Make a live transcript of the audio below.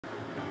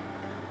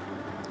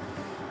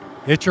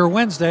It's your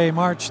Wednesday,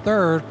 March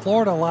 3rd,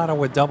 Florida Lotto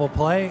with double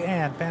play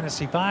and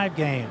Fantasy 5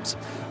 games.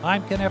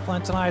 I'm Ken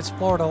Eflin. Tonight's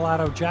Florida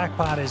Lotto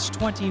jackpot is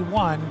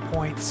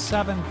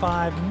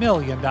 $21.75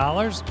 million.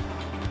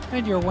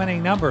 And your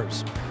winning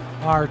numbers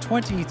are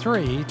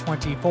 23,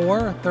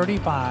 24,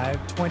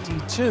 35,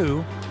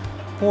 22,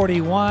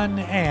 41,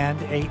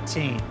 and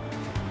 18.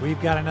 We've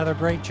got another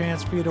great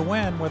chance for you to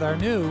win with our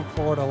new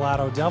Florida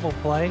Lotto double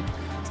play.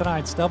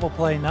 Tonight's double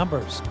play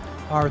numbers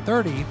are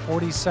 30,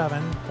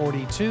 47,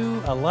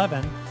 42,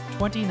 11,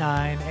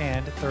 29,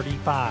 and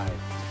 35.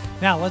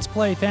 Now let's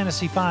play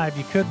Fantasy 5.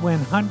 You could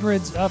win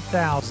hundreds of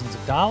thousands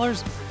of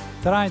dollars.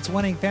 Tonight's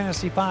winning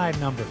Fantasy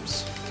 5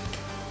 numbers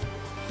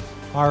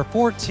are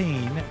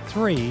 14,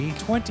 3,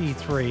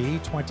 23,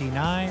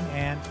 29,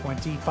 and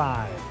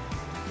 25.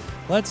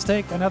 Let's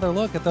take another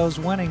look at those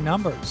winning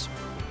numbers.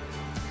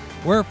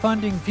 We're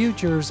funding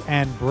futures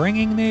and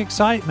bringing the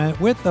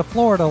excitement with the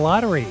Florida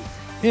Lottery.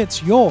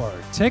 It's your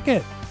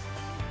ticket.